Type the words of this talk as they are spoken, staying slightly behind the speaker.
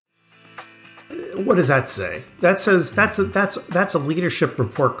what does that say? That says that's a leadership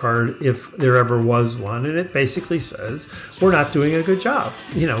report card if there ever was one, and it basically says we're not doing a good job.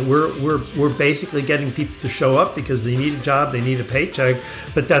 We're basically getting people to show up because they need a job, they need a paycheck,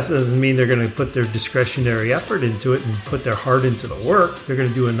 but that doesn't mean they're going to put their discretionary effort into it and put their heart into the work. They're going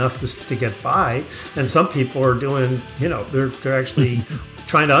to do enough to get by, and some people are doing, they're actually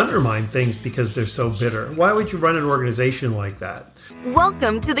trying to undermine things because they're so bitter. Why would you run an organization like that?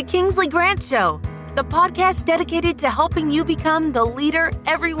 Welcome to the Kingsley Grant Show, the podcast dedicated to helping you become the leader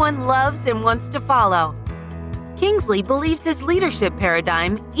everyone loves and wants to follow. Kingsley believes his leadership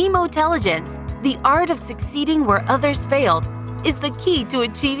paradigm, emotelligence, the art of succeeding where others failed, is the key to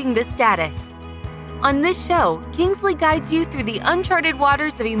achieving this status. On this show, Kingsley guides you through the uncharted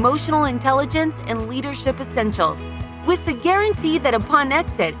waters of emotional intelligence and leadership essentials, with the guarantee that upon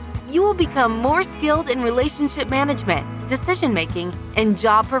exit, you will become more skilled in relationship management, decision-making, and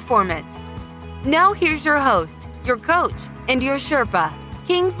job performance. Now here's your host, your coach, and your Sherpa,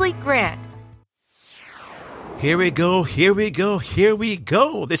 Kingsley Grant. Here we go.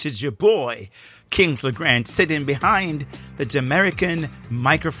 This is your boy, Kingsley Grant, sitting behind the Jamaican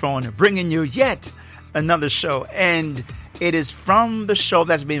microphone, bringing you yet another show. And it is from the show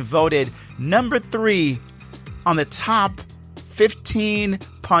that's been voted number 3 on the top 15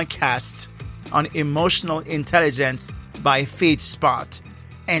 podcasts on emotional intelligence by FeedSpot.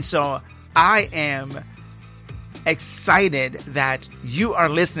 And so I am excited that you are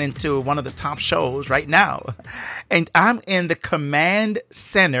listening to one of the top shows right now. And I'm in the command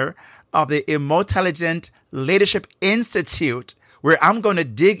center of the Emotelligent Leadership Institute, where I'm going to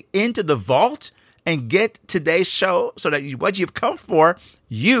dig into the vault and get today's show so that what you've come for,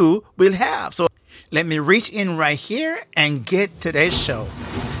 you will have. So let me reach in right here and get today's show.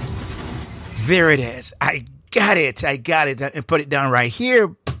 There it is. I got it. And put it down right here.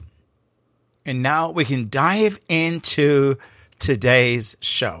 And now we can dive into today's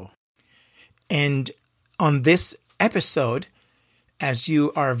show. And on this episode, as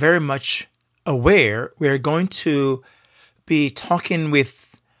you are very much aware, we're going to be talking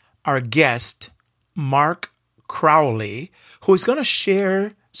with our guest, Mark Crowley, who is going to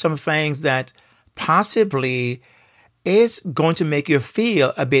share some things that possibly is going to make you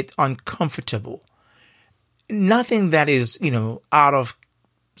feel a bit uncomfortable. Nothing that is, out of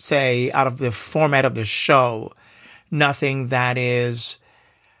the format of the show. Nothing that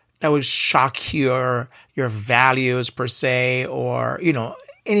would shock your values per se, or,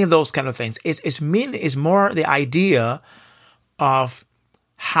 any of those kind of things. It's more the idea of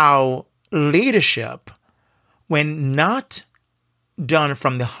how leadership, when not done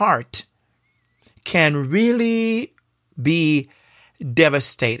from the heart, can really be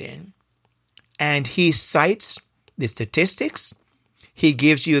devastating. And he cites the statistics. He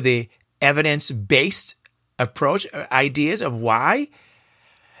gives you the evidence-based approach, ideas of why.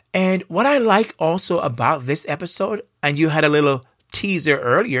 And what I like also about this episode, and you had a little teaser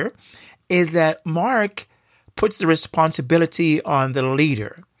earlier, is that Mark puts the responsibility on the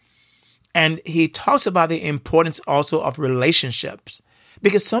leader. And he talks about the importance also of relationships.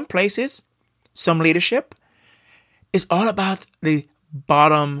 Because some places, some leadership is all about the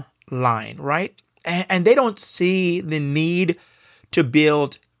bottom line, right? And they don't see the need to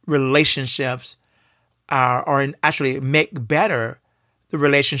build relationships or actually make better the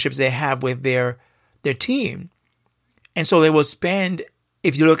relationships they have with their team. And so they will spend,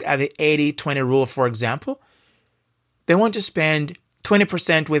 if you look at the 80-20 rule, for example, they want to spend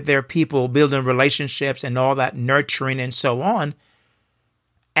 20% with their people, building relationships and all that nurturing and so on.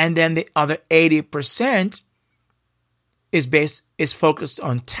 And then the other 80% is focused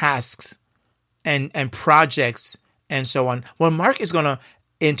on tasks and projects and so on. Well, Mark is going to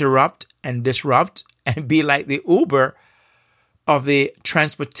interrupt and disrupt and be like the Uber of the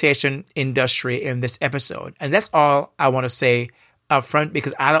transportation industry in this episode. And that's all I want to say up front,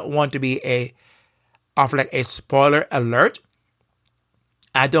 because I don't want to be a spoiler alert.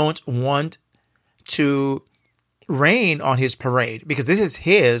 I don't want to rain on his parade, because this is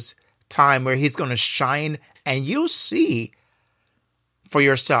his time where he's going to shine, and you'll see for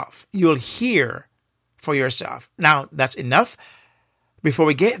yourself. You'll hear for yourself. Now, that's enough. Before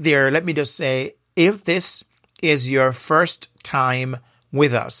we get there, let me just say, if this is your first time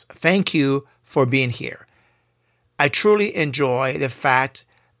with us, thank you for being here. I truly enjoy the fact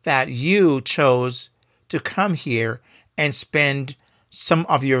that you chose to come here and spend some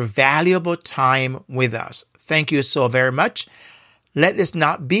of your valuable time with us. Thank you so very much. Let this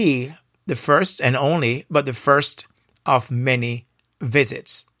not be the first and only, but the first of many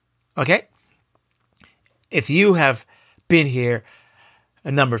visits. Okay? If you have been here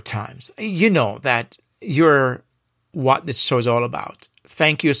a number of times. You know that you're what this show is all about.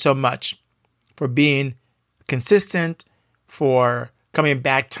 Thank you so much for being consistent, for coming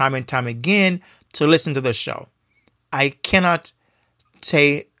back time and time again to listen to the show. I cannot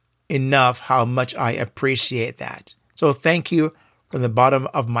say enough how much I appreciate that. So thank you from the bottom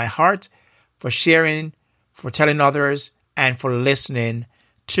of my heart for sharing, for telling others, and for listening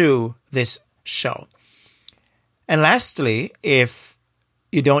to this show. And lastly, if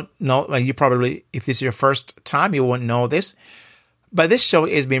you don't know, you probably, if this is your first time, you won't know this, but this show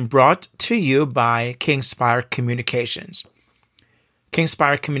is being brought to you by Kingspire Communications.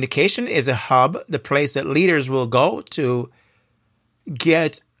 Kingspire Communication is a hub, the place that leaders will go to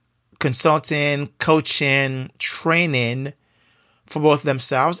get consulting, coaching, training for both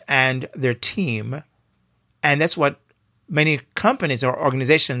themselves and their team. And that's what many companies or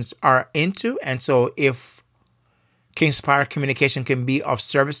organizations are into. And so if Kingspire Communication can be of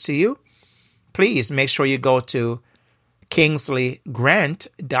service to you, please make sure you go to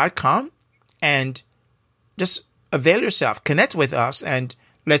KingsleyGrant.com and just avail yourself, connect with us, and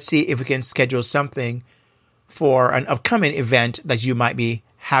let's see if we can schedule something for an upcoming event that you might be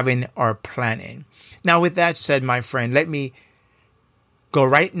having or planning. Now, with that said, my friend, let me go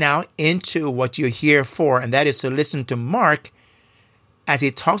right now into what you're here for, and that is to listen to Mark as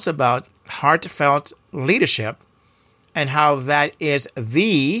he talks about heartfelt leadership and how that is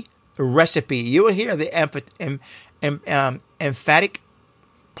the recipe. You will hear the emphatic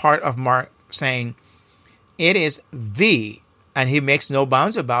part of Mark saying it is the, and he makes no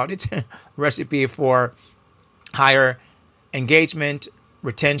bounds about it, recipe for higher engagement,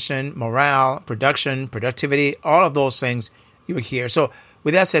 retention, morale, production, productivity, all of those things you will hear. So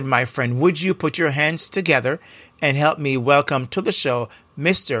with that said, my friend, would you put your hands together and help me welcome to the show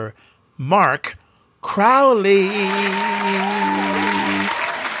Mr. Mark Crowley.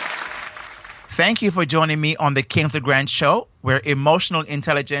 Thank you for joining me on the Kingsley Grant Show, where emotional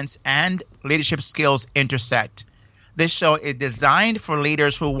intelligence and leadership skills intersect. This show is designed for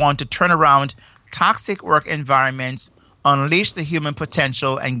leaders who want to turn around toxic work environments, unleash the human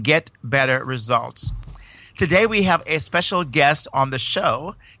potential, and get better results. Today we have a special guest on the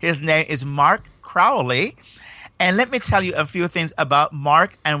show. His name is Mark Crowley. And let me tell you a few things about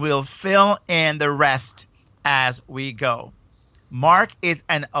Mark, and we'll fill in the rest as we go. Mark is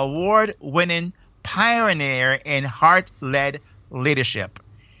an award-winning pioneer in heart-led leadership.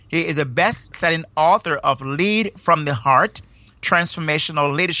 He is a best-selling author of Lead from the Heart,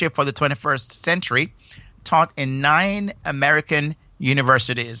 Transformational Leadership for the 21st Century, taught in 9 American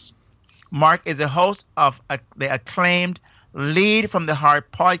universities. Mark is a host of the acclaimed Lead from the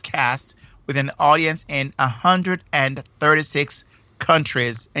Heart podcast with an audience in 136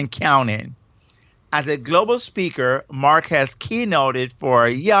 countries and counting. As a global speaker, Mark has keynoted for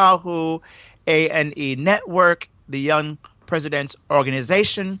Yahoo, A&E Network, the Young President's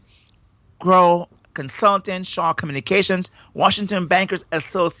Organization, Grow Consulting, Shaw Communications, Washington Bankers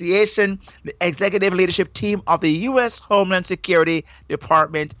Association, the executive leadership team of the U.S. Homeland Security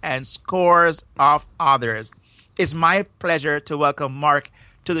Department, and scores of others. It's my pleasure to welcome Mark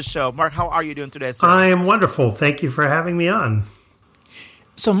to the show. Mark, how are you doing today, sir? I am wonderful. Thank you for having me on.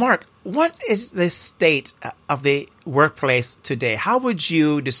 So, Mark, what is the state of the workplace today? How would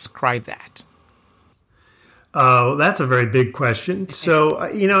you describe that? That's a very big question. So,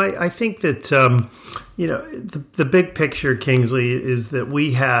 I think that, the big picture, Kingsley, is that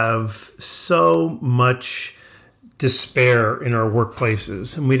we have so much despair in our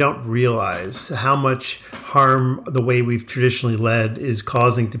workplaces, and we don't realize how much harm the way we've traditionally led is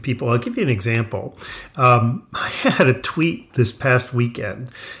causing to people. I'll give you an example. I had a tweet this past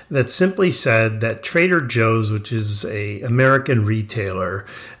weekend that simply said that Trader Joe's, which is an American retailer,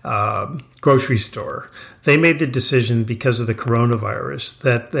 grocery store, they made the decision because of the coronavirus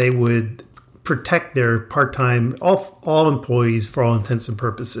that they would protect their part-time, all employees for all intents and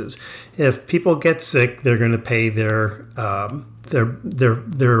purposes. If people get sick, they're going to pay their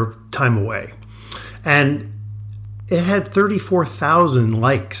time away. And it had 34,000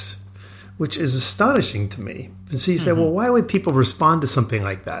 likes, which is astonishing to me. And so you say, well, why would people respond to something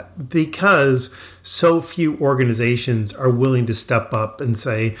like that? Because so few organizations are willing to step up and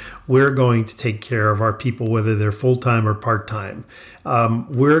say, we're going to take care of our people, whether they're full-time or part-time.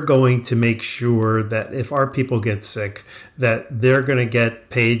 We're going to make sure that if our people get sick, that they're going to get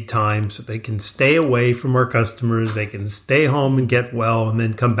paid time so they can stay away from our customers, they can stay home and get well, and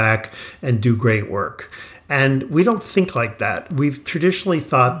then come back and do great work. And we don't think like that. We've traditionally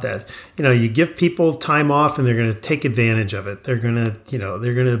thought that, you give people time off and they're going to take advantage of it. They're going to,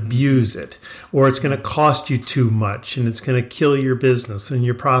 they're going to abuse it, or it's going to cost you too much and it's going to kill your business and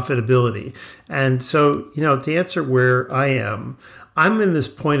your profitability. And so, to answer where I am, I'm in this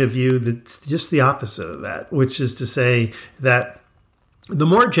point of view that's just the opposite of that, which is to say that the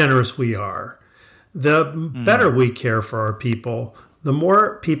more generous we are, the better we care for our people, the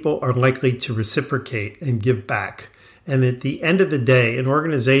more people are likely to reciprocate and give back. And at the end of the day, an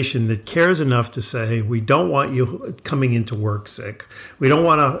organization that cares enough to say, we don't want you coming into work sick. We don't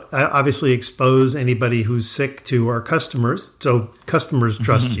want to obviously expose anybody who's sick to our customers, so customers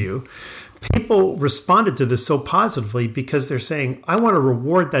trust you. People responded to this so positively because they're saying, I want to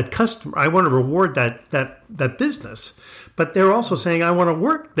reward that customer. I want to reward that business. But they're also saying, I want to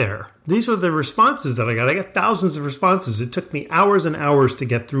work there. These were the responses that I got. I got thousands of responses. It took me hours and hours to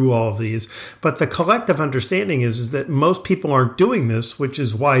get through all of these. But the collective understanding is that most people aren't doing this, which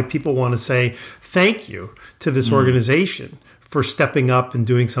is why people want to say thank you to this organization for stepping up and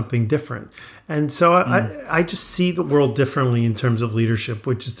doing something different. And so I just see the world differently in terms of leadership,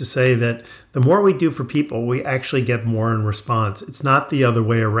 which is to say that the more we do for people, we actually get more in response. It's not the other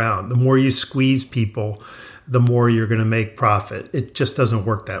way around. The more you squeeze people, the more you're going to make profit. It just doesn't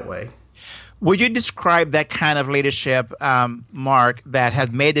work that way. Would you describe that kind of leadership, Mark, that has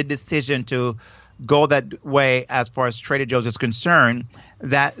made the decision to go that way as far as Trader Joe's is concerned,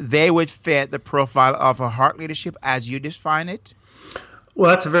 that they would fit the profile of a heart leadership as you define it?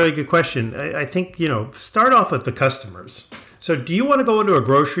 Well, that's a very good question. I think, start off with the customers. So do you want to go into a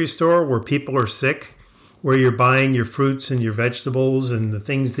grocery store where people are sick, where you're buying your fruits and your vegetables and the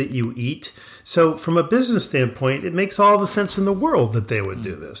things that you eat? So from a business standpoint, it makes all the sense in the world that they would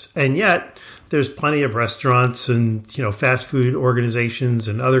do this. And yet there's plenty of restaurants and, fast food organizations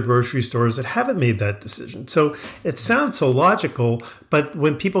and other grocery stores that haven't made that decision. So it sounds so logical, but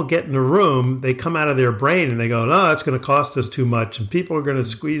when people get in a room, they come out of their brain and they go, no, that's going to cost us too much. And people are going to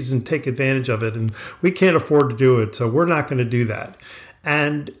squeeze and take advantage of it. And we can't afford to do it. So we're not going to do that.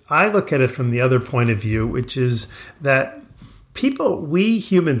 And I look at it from the other point of view, which is that we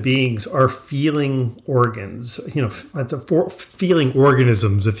human beings are feeling organs, that's feeling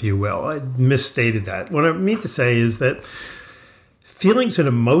organisms, if you will. I misstated that. What I mean to say is that feelings and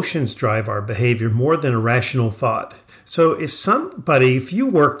emotions drive our behavior more than a rational thought. So if you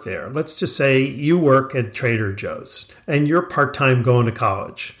work there, let's just say you work at Trader Joe's and you're part-time going to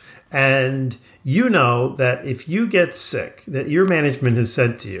college, and you know that if you get sick, that your management has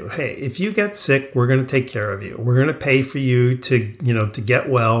said to you, hey, if you get sick, we're going to take care of you. We're going to pay for you to get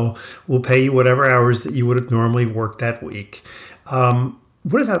well. We'll pay you whatever hours that you would have normally worked that week. What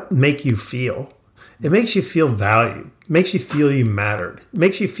does that make you feel? It makes you feel valued. It makes you feel you mattered. It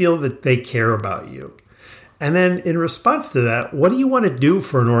makes you feel that they care about you. And then in response to that, what do you want to do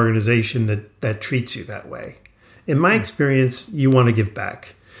for an organization that treats you that way? In my experience, you want to give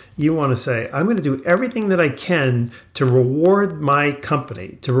back. You want to say, I'm going to do everything that I can to reward my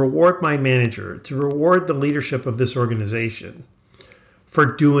company, to reward my manager, to reward the leadership of this organization for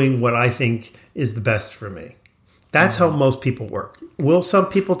doing what I think is the best for me. That's how most people work. Will some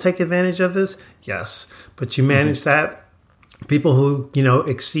people take advantage of this? Yes. But you manage that. People who,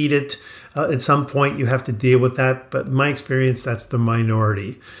 exceed it, at some point you have to deal with that. But in my experience, that's the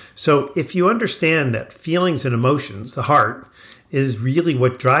minority. So if you understand that feelings and emotions, the heart, is really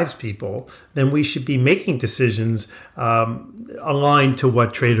what drives people, then we should be making decisions aligned to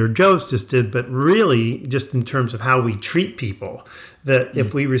what Trader Joe's just did, but really just in terms of how we treat people. That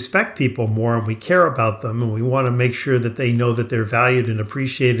if we respect people more and we care about them and we want to make sure that they know that they're valued and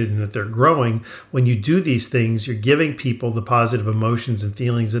appreciated and that they're growing, when you do these things, you're giving people the positive emotions and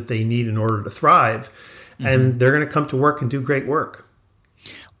feelings that they need in order to thrive. And they're going to come to work and do great work.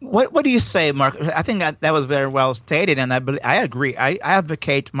 What do you say, Mark? I think that was very well stated, and I agree. I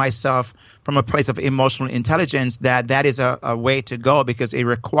advocate myself from a place of emotional intelligence that is a way to go because it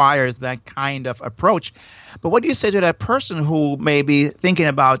requires that kind of approach. But what do you say to that person who may be thinking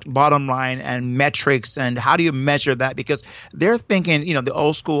about bottom line and metrics and how do you measure that? Because they're thinking, the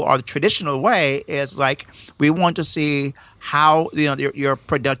old school or the traditional way is like, we want to see how, your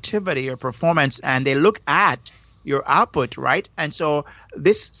productivity, your performance, and they look at your output, right? And so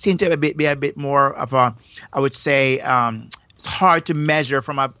this seems to be a bit more of a, I would say, it's hard to measure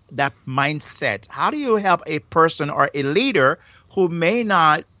from that mindset. How do you help a person or a leader who may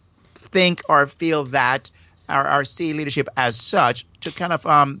not think or feel that or see leadership as such to kind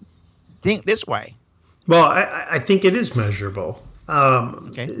of think this way? Well, I think it is measurable.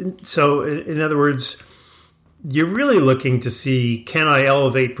 Okay. So in other words, you're really looking to see, can I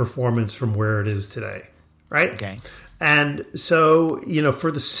elevate performance from where it is today? right? Okay. And so,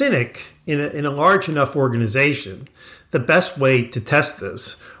 for the cynic in a large enough organization, the best way to test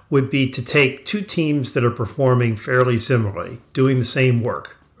this would be to take two teams that are performing fairly similarly, doing the same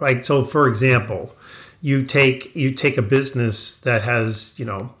work, right? So, for example, you take a business that has,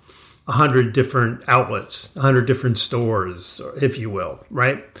 100 different outlets, 100 different stores, if you will,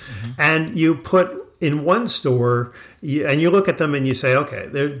 right? And you put in one store, and you look at them and you say, okay,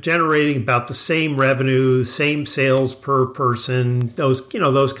 they're generating about the same revenue, same sales per person, those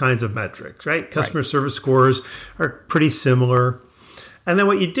kinds of metrics, right? Customer service scores are pretty similar. And then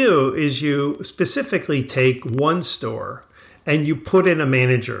what you do is you specifically take one store and you put in a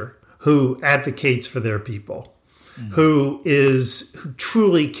manager who advocates for their people, who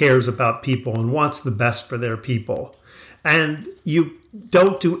truly cares about people and wants the best for their people. And you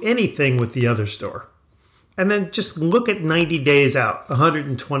don't do anything with the other store. And then just look at 90 days out,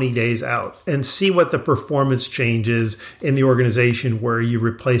 120 days out, and see what the performance change is in the organization where you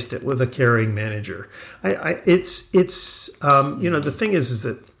replaced it with a caring manager. The thing is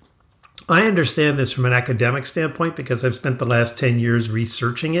that I understand this from an academic standpoint because I've spent the last 10 years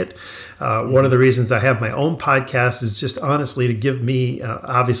researching it. One of the reasons I have my own podcast is just honestly to give me,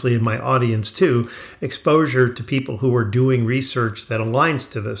 obviously in my audience too, exposure to people who are doing research that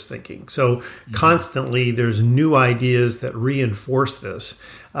aligns to this thinking. So constantly there's new ideas that reinforce this.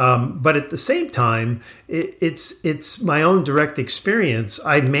 But at the same time, it's my own direct experience.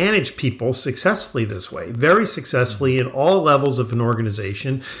 I manage people successfully this way, very successfully in all levels of an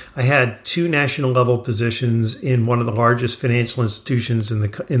organization. I had 2 national level positions in one of the largest financial institutions in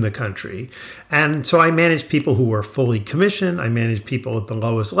the country. And so I managed people who were fully commissioned. I managed people at the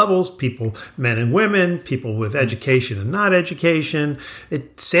lowest levels, people, men and women, people with education and not education,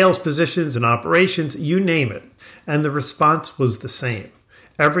 sales positions and operations, you name it. And the response was the same.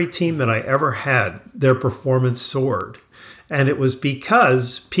 Every team that I ever had, their performance soared. And it was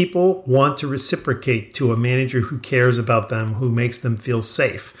because people want to reciprocate to a manager who cares about them, who makes them feel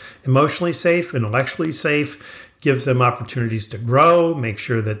safe, emotionally safe, intellectually safe, gives them opportunities to grow, make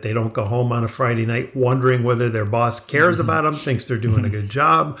sure that they don't go home on a Friday night wondering whether their boss cares about them, thinks they're doing a good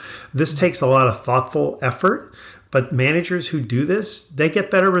job. This takes a lot of thoughtful effort, but managers who do this, they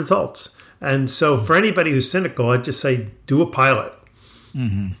get better results. And so for anybody who's cynical, I'd just say, do a pilot.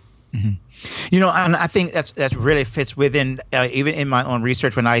 And I think that's really fits within even in my own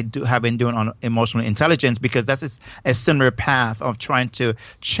research when I have been doing on emotional intelligence, because that's a similar path of trying to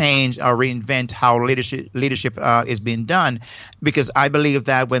change or reinvent how leadership is being done. Because I believe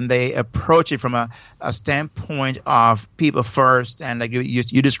that when they approach it from a standpoint of people first, and like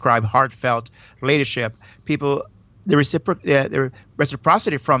you describe heartfelt leadership, people. The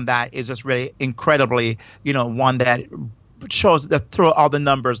reciprocity from that is just really incredibly, one that shows that through all the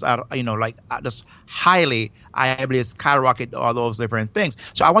numbers are, just highly, I believe, skyrocket all those different things.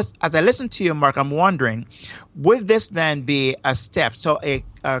 So as I listen to you, Mark, I'm wondering, would this then be a step? So a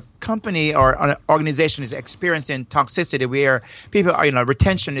company or an organization is experiencing toxicity where people are,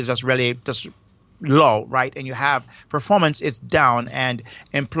 retention is just really just low, right? And you have performance is down and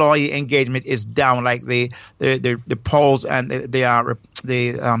employee engagement is down, like the polls and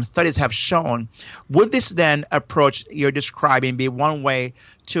the studies have shown. Would this then approach you're describing be one way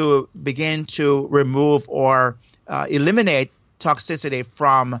to begin to remove or eliminate toxicity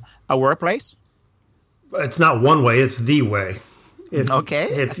from a workplace? It's not one way; it's the way.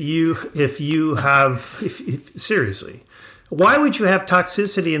 Seriously. Why would you have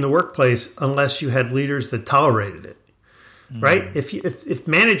toxicity in the workplace unless you had leaders that tolerated it, right? If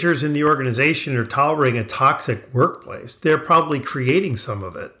managers in the organization are tolerating a toxic workplace, they're probably creating some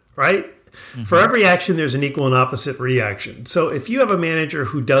of it, right? For every action, there's an equal and opposite reaction. So if you have a manager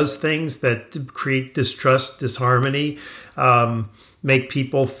who does things that create distrust, disharmony, make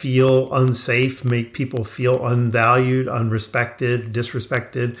people feel unsafe, make people feel unvalued, unrespected,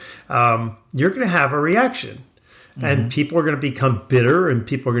 disrespected, you're going to have a reaction. And people are going to become bitter and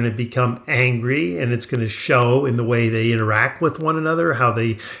people are going to become angry, and it's going to show in the way they interact with one another, how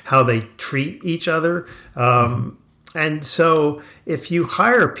they treat each other. And so if you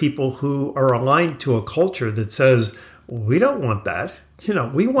hire people who are aligned to a culture that says, we don't want that,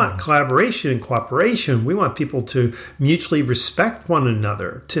 we want collaboration and cooperation. We want people to mutually respect one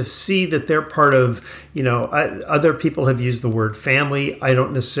another, to see that they're part of, other people have used the word family. I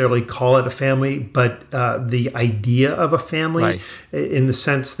don't necessarily call it a family, but the idea of a family, in the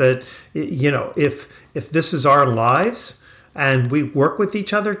sense that, if this is our lives and we work with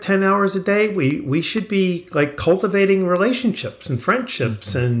each other 10 hours a day, we should be like cultivating relationships and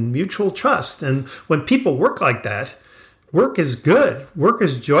friendships and mutual trust. And when people work like that, work is good. Work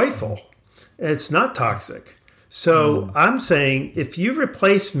is joyful. It's not toxic. So I'm saying if you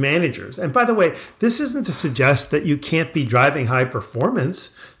replace managers, and by the way, this isn't to suggest that you can't be driving high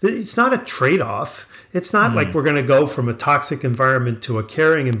performance. It's not a trade-off. It's not like we're going to go from a toxic environment to a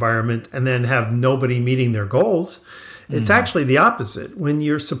caring environment and then have nobody meeting their goals. It's actually the opposite. When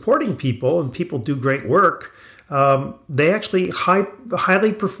you're supporting people and people do great work, they actually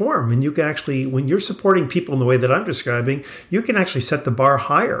highly perform. And you can actually, when you're supporting people in the way that I'm describing, you can actually set the bar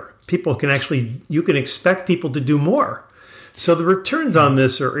higher. You can expect people to do more. So the returns on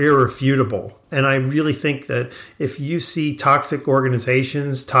this are irrefutable. And I really think that if you see toxic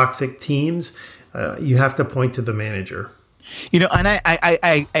organizations, toxic teams, you have to point to the manager. And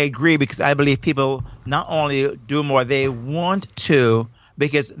I agree, because I believe people not only do more, they want to,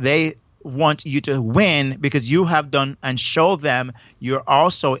 because they want you to win, because you have done and show them you're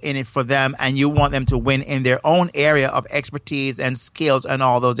also in it for them, and you want them to win in their own area of expertise and skills and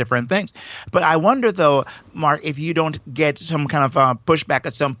all those different things. But I wonder, though, Mark, if you don't get some kind of pushback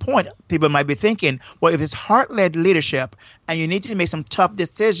at some point, people might be thinking, well, if it's heart-led leadership and you need to make some tough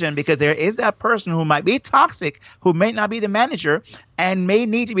decision, because there is that person who might be toxic, who may not be the manager, and may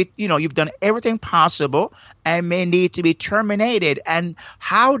need to be, you've done everything possible and may need to be terminated. And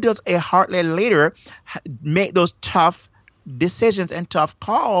how does a heart-led leader make those tough decisions and tough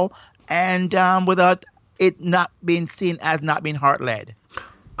call, and without it not being seen as not being heart-led?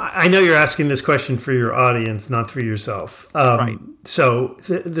 I know you're asking this question for your audience, not for yourself. Right. So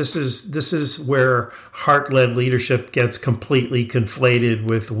this is where heart-led leadership gets completely conflated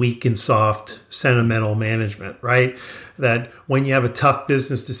with weak and soft sentimental management, right? That when you have a tough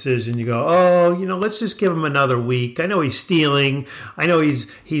business decision, you go, let's just give him another week. I know he's stealing. I know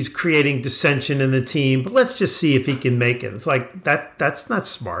he's creating dissension in the team, but let's just see if he can make it. It's like that's not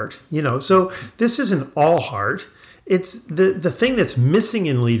smart, So this isn't all heart. It's the thing that's missing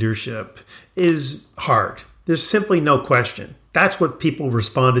in leadership is heart. There's simply no question. That's what people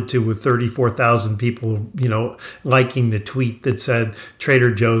responded to with 34,000 people, liking the tweet that said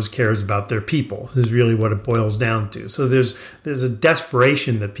Trader Joe's cares about their people, is really what it boils down to. So there's a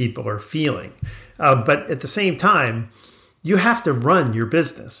desperation that people are feeling. But at the same time, you have to run your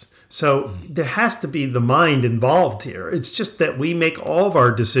business. So there has to be the mind involved here. It's just that we make all of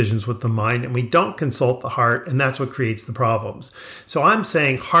our decisions with the mind and we don't consult the heart, and that's what creates the problems. So I'm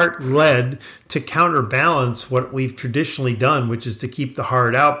saying heart-led to counterbalance what we've traditionally done, which is to keep the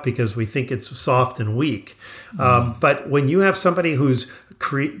heart out because we think it's soft and weak. But when you have somebody who's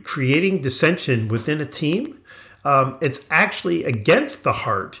creating dissension within a team, it's actually against the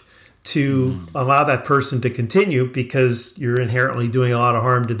heart to allow that person to continue, because you're inherently doing a lot of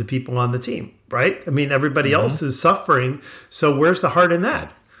harm to the people on the team, right? I mean, everybody else is suffering. So where's the heart in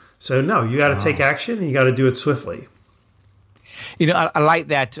that? So no, you got to take action, and you got to do it swiftly. I like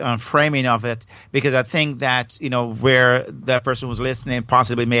that framing of it, because I think that, where that person who's listening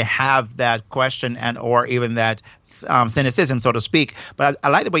possibly may have that question or even that cynicism, so to speak. But I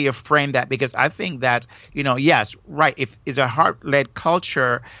like the way you frame that, because I think that, yes, right, if it's a heart-led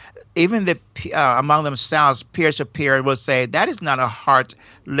culture, even among themselves, peer to peer, will say that is not a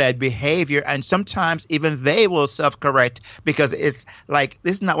heart-led behavior. And sometimes even they will self-correct, because it's like,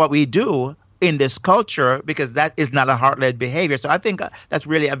 this is not what we do in this culture, because that is not a heart-led behavior. So I think that's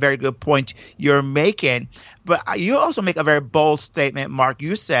really a very good point you're making. But you also make a very bold statement, Mark.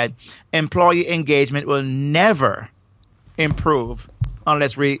 You said employee engagement will never improve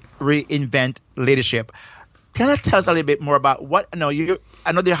unless we reinvent leadership. Can you tell us a little bit more about what? I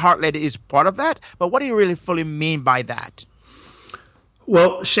know the heart-led is part of that, but what do you really fully mean by that?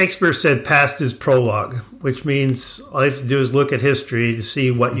 Well, Shakespeare said past is prologue, which means all you have to do is look at history to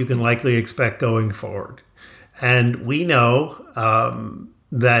see what you can likely expect going forward. And we know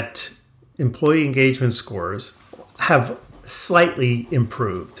that employee engagement scores have slightly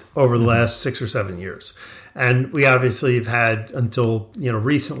improved over the last 6 or 7 years. And we obviously have had, until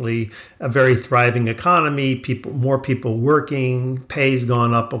recently, a very thriving economy. More people working, pay's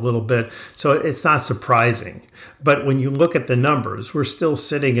gone up a little bit, so it's not surprising. But when you look at the numbers, we're still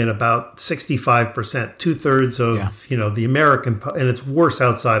sitting at about 65%, 2/3 of the American, and it's worse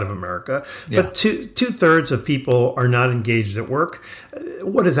outside of America. Yeah. But 2/3 of people are not engaged at work.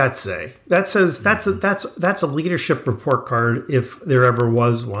 What does that say? That says that's a leadership report card, if there ever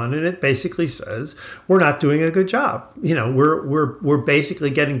was one, and it basically says we're not doing a good job. We're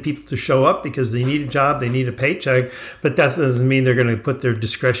basically getting people to show up because they need a job, they need a paycheck, but that doesn't mean they're going to put their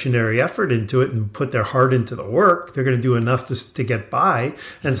discretionary effort into it and put their heart into the work. They're going to do enough to get by,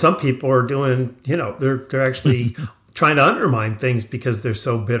 and some people are doing, they're actually trying to undermine things because they're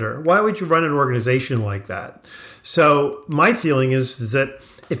so bitter. Why would you run an organization like that? So my feeling is that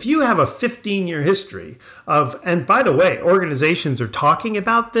if you have a 15-year history of, and by the way, organizations are talking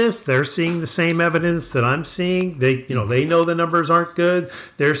about this. They're seeing the same evidence that I'm seeing. They know the numbers aren't good.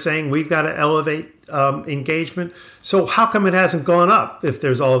 They're saying we've got to elevate engagement. So how come it hasn't gone up if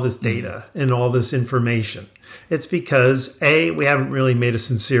there's all this data and all this information? It's because, A, we haven't really made a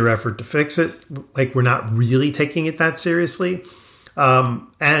sincere effort to fix it. Like, we're not really taking it that seriously.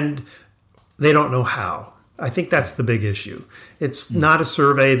 And they don't know how. I think that's the big issue. It's not a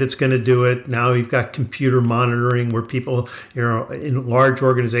survey that's going to do it. Now you've got computer monitoring where people, in large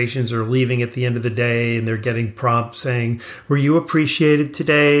organizations are leaving at the end of the day and they're getting prompts saying, were you appreciated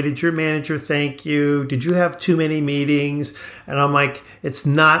today? Did your manager thank you? Did you have too many meetings? And I'm like, it's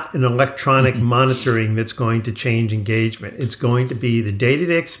not an electronic monitoring that's going to change engagement. It's going to be the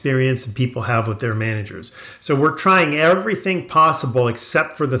day-to-day experience that people have with their managers. So we're trying everything possible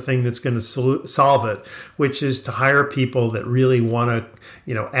except for the thing that's going to solve it, which is to hire people that really want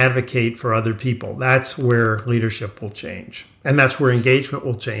to, advocate for other people. That's where leadership will change. And that's where engagement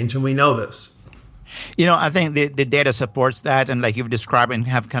will change. And we know this. I think the data supports that. And like you've described and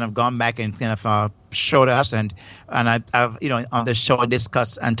have kind of gone back and kind of showed us. And I've, on the show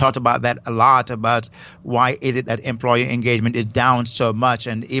discussed and talked about that a lot, about why is it that employee engagement is down so much.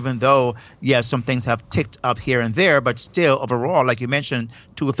 And even though, yes, some things have ticked up here and there, but still overall, like you mentioned,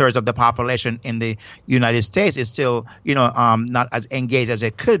 2/3 of the population in the United States is still, not as engaged as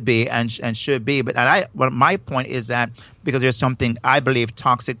it could be and should be. But my point is that because there's something I believe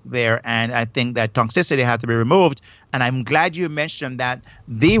toxic there, and I think that toxicity has to be removed. And I'm glad you mentioned that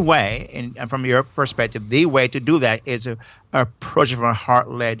the way, and from your perspective, the way to do that is a approach from a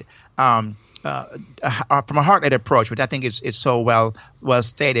heart-led, approach, which I think is so well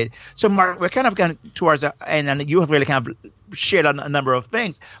stated. So, Mark, we're kind of going towards the end, and you have really kind of shared a number of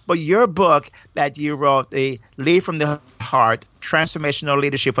things. But your book that you wrote, the Lead from the Heart: Transformational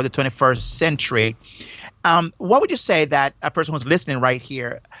Leadership for the 21st Century. What would you say that a person who's listening right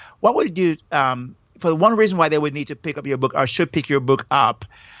here, what would you for one reason why they would need to pick up your book or should pick your book up,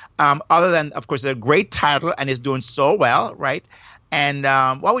 other than, of course, a great title and it's doing so well, right? And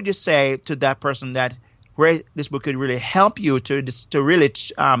what would you say to that person that where this book could really help you to really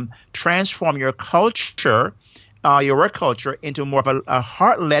transform your culture, your work culture, into more of a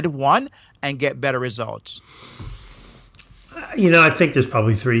heart-led one and get better results? I think there's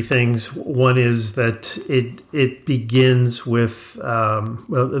probably three things. One is that it begins with,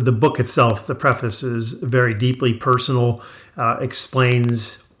 the book itself, the preface is very deeply personal,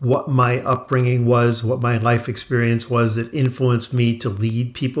 explains what my upbringing was, what my life experience was that influenced me to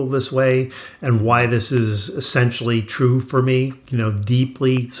lead people this way, and why this is essentially true for me,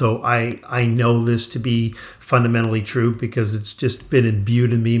 deeply. So I know this to be fundamentally true because it's just been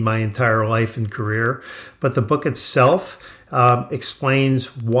imbued in me my entire life and career. But the book itself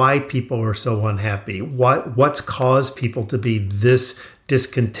explains why people are so unhappy, what's caused people to be this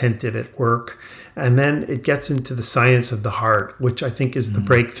discontented at work. And then it gets into the science of the heart, which I think is the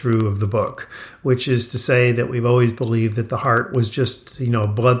breakthrough of the book, which is to say that we've always believed that the heart was just, a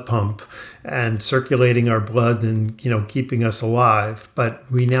blood pump and circulating our blood and, keeping us alive. But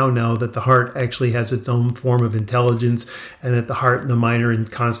we now know that the heart actually has its own form of intelligence, and that the heart and the mind are in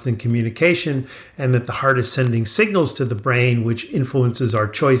constant communication, and that the heart is sending signals to the brain, which influences our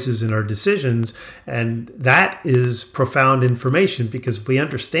choices and our decisions. And that is profound information, because if we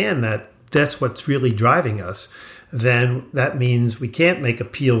understand that that's what's really driving us, then that means we can't make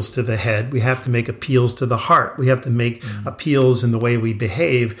appeals to the head. We have to make appeals to the heart. We have to make appeals in the way we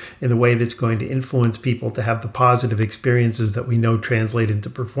behave, in the way that's going to influence people to have the positive experiences that we know translate into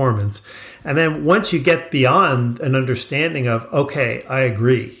performance. And then once you get beyond an understanding of, okay, I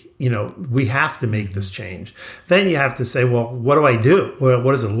agree, we have to make this change, then you have to say, well, what do I do? Well,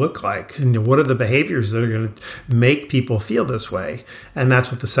 what does it look like? And what are the behaviors that are going to make people feel this way? And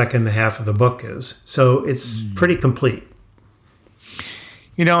that's what the second half of the book is. So it's pretty complete.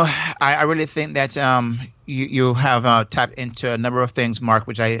 I really think that you have tapped into a number of things, Mark,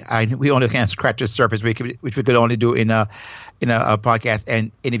 which we only can scratch the surface, which we could only do in a podcast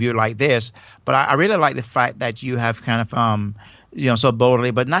and interview like this. But I really like the fact that you have kind of so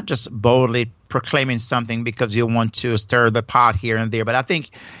boldly, but not just boldly proclaiming something because you want to stir the pot here and there. But I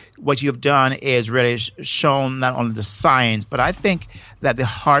think what you've done is really shown not only the science, but I think that the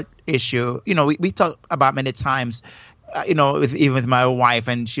heart issue, we talk about many times, even with my wife,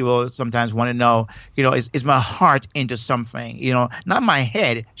 and she will sometimes want to know, is my heart into something? Not my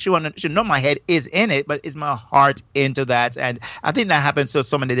head. She know my head is in it, but is my heart into that? And I think that happens to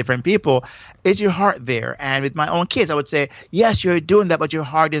so many different people. Is your heart there? And with my own kids, I would say, yes, you're doing that, but your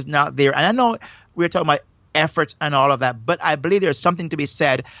heart is not there. And I know we're talking about efforts and all of that. But I believe there's something to be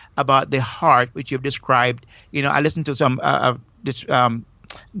said about the heart, which you've described. I listened to some this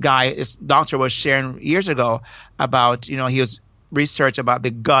guy, this doctor was sharing years ago about, he was research about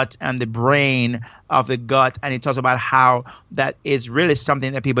the gut and the brain of the gut, and he talks about how that is really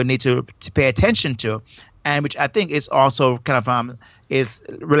something that people need to pay attention to, and which I think is also kind of is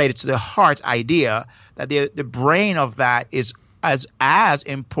related to the heart idea, that the brain of that is as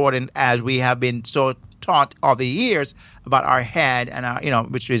important as we have been so taught all the years about our head and our,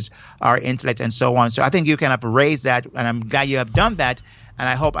 which is our intellect and so on. So I think you kind of raised that, and I'm glad you have done that. And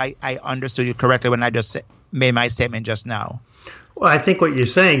I hope I understood you correctly when I just made my statement just now. Well, I think what you're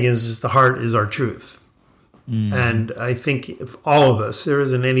saying is the heart is our truth. And I think if all of us, there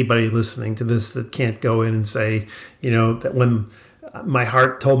isn't anybody listening to this that can't go in and say, that when my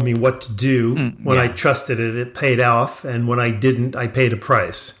heart told me what to do, when I trusted it, it paid off. And when I didn't, I paid a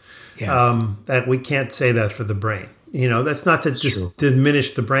price. Yes. That we can't say that for the brain. That's not to just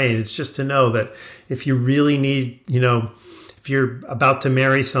diminish the brain. It's just to know that if you really need, if you're about to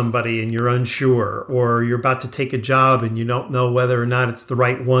marry somebody and you're unsure, or you're about to take a job and you don't know whether or not it's the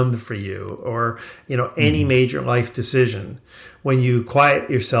right one for you, or, any major life decision, when you quiet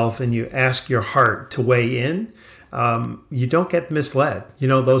yourself and you ask your heart to weigh in, you don't get misled.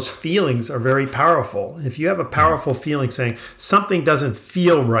 Those feelings are very powerful. If you have a powerful feeling saying something doesn't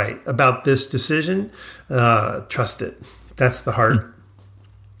feel right about this decision, trust it. That's the heart.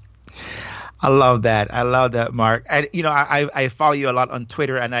 I love that, Mark. And I follow you a lot on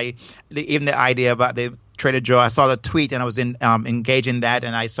Twitter, and even the idea about the Trader Joe, I saw the tweet and I was engaged in that,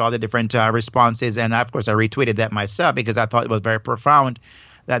 and I saw the different responses, and of course I retweeted that myself because I thought it was very profound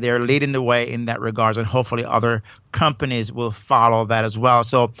that they're leading the way in that regards, and hopefully other companies will follow that as well.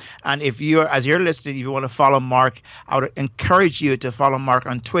 So, and as you're listening, if you want to follow Mark, I would encourage you to follow Mark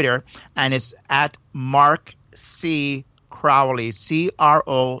on Twitter, and it's at Mark C. Crowley, Crowley.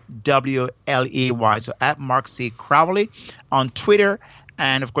 So at Mark C. Crowley on Twitter.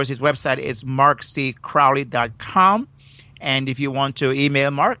 And of course, his website is markccrowley.com. And if you want to email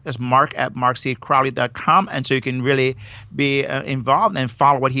Mark, it's mark@markccrowley.com. And so you can really be involved and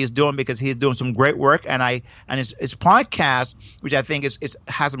follow what he's doing, because he's doing some great work. And his podcast, which I think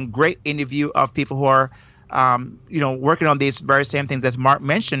has some great interview of people who are working on these very same things as Mark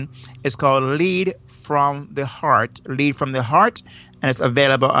mentioned, is called Lead from the Heart, and it's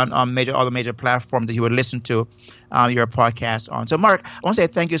available on all the major platforms that you would listen to your podcast on. So, Mark, I want to say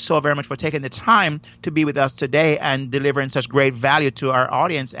thank you so very much for taking the time to be with us today and delivering such great value to our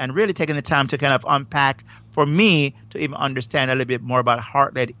audience, and really taking the time to kind of unpack for me to even understand a little bit more about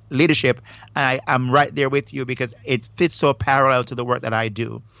heart-led leadership. And I'm right there with you, because it fits so parallel to the work that I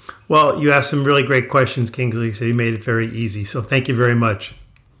do. Well, you asked some really great questions, Kingsley, so you made it very easy. So thank you very much.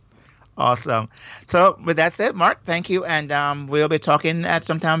 Awesome. So with that said, Mark, thank you. And we'll be talking at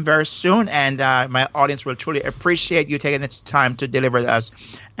some time very soon. And my audience will truly appreciate you taking the time to deliver to us.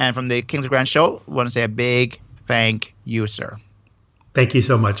 And from the Kingsley Grant Show, I want to say a big thank you, sir. Thank you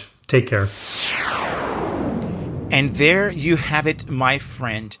so much. Take care. And there you have it, my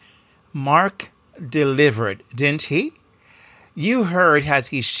friend. Mark delivered, didn't he? You heard as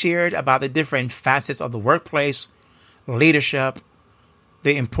he shared about the different facets of the workplace, leadership,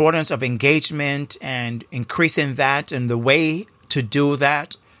 the importance of engagement and increasing that, and the way to do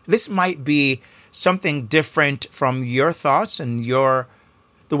that. This might be something different from your thoughts and the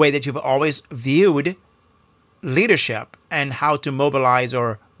way that you've always viewed leadership and how to mobilize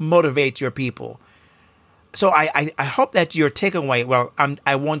or motivate your people. So I hope that your takeaway,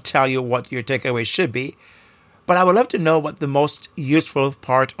 I won't tell you what your takeaway should be, but I would love to know what the most useful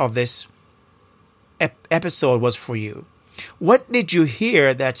part of this episode was for you. What did you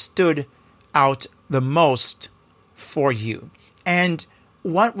hear that stood out the most for you? And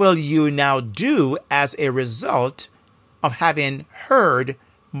what will you now do as a result of having heard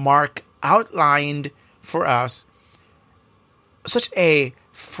Mark outlined for us such a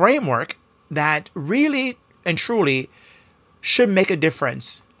framework that really and truly should make a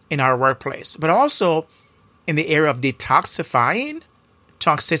difference in our workplace, but also in the area of detoxifying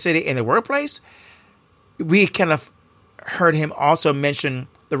toxicity in the workplace? We kind of heard him also mention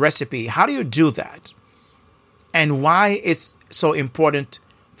the recipe. How do you do that? And why it's so important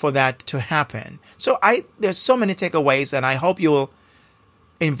for that to happen. So there's so many takeaways, and I hope you'll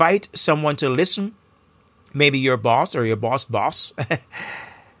invite someone to listen. Maybe your boss or your boss,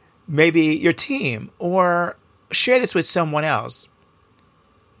 maybe your team, or share this with someone else.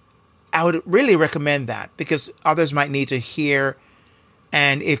 I would really recommend that, because others might need to hear,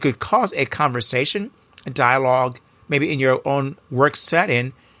 and it could cause a conversation, a dialogue. Maybe in your own work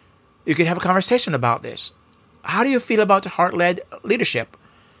setting, you could have a conversation about this. how do you feel about heart-led leadership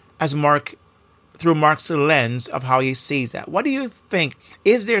as through Mark's lens of how he sees that? What do you think?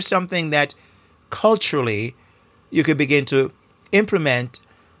 Is there something that culturally you could begin to implement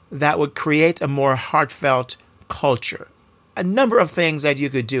that would create a more heartfelt culture? A number of things that you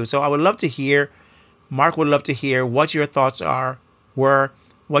could do. So I would love to hear, Mark would love to hear what your thoughts were,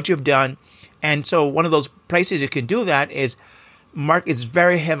 what you've done. And so one of those places you can do that is Mark is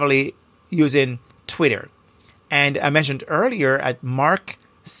very heavily using Twitter. And I mentioned earlier at Mark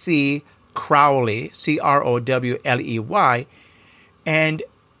C. Crowley, Crowley. And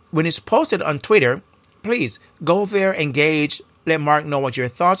when it's posted on Twitter, please go there, engage, let Mark know what your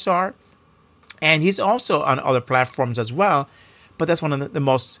thoughts are. And he's also on other platforms as well. But that's one of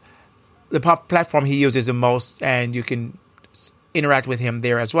the platform he uses the most. And you can interact with him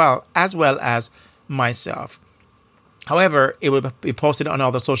there as well as myself. However, it will be posted on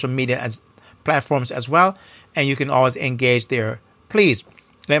all the social media platforms as well. And you can always engage there. Please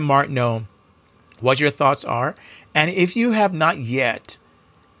let Mark know what your thoughts are. And if you have not yet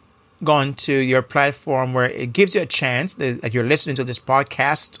gone to your platform where it gives you a chance that you're listening to this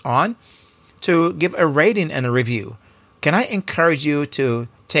podcast on, to give a rating and a review, can I encourage you to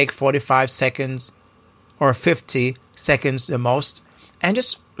take 45 seconds or 50 seconds the most and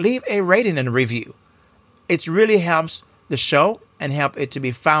just leave a rating and a review? It really helps the show and help it to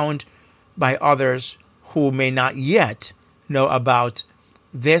be found by others who may not yet know about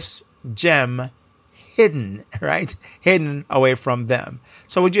this gem hidden away from them.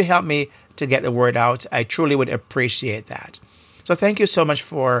 So would you help me to get the word out? I truly would appreciate that. So thank you so much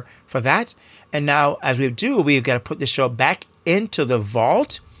for that. And now, as we do, we've got to put the show back into the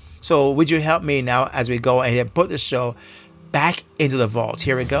vault. So would you help me now as we go ahead and put the show back into the vault?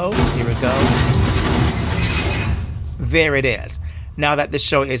 Here we go. There it is. Now that the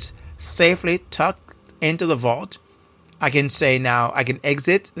show is safely tucked into the vault, I can say now I can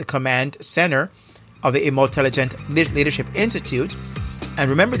exit the command center of the Intelligent Leadership Institute. And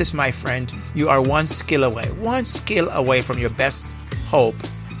remember this, my friend, you are one skill away from your best hope.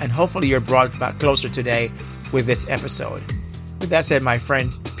 And hopefully you're brought back closer today with this episode. With that said, my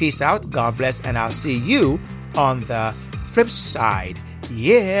friend, peace out, God bless, and I'll see you on the flip side.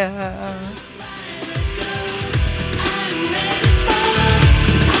 Yeah.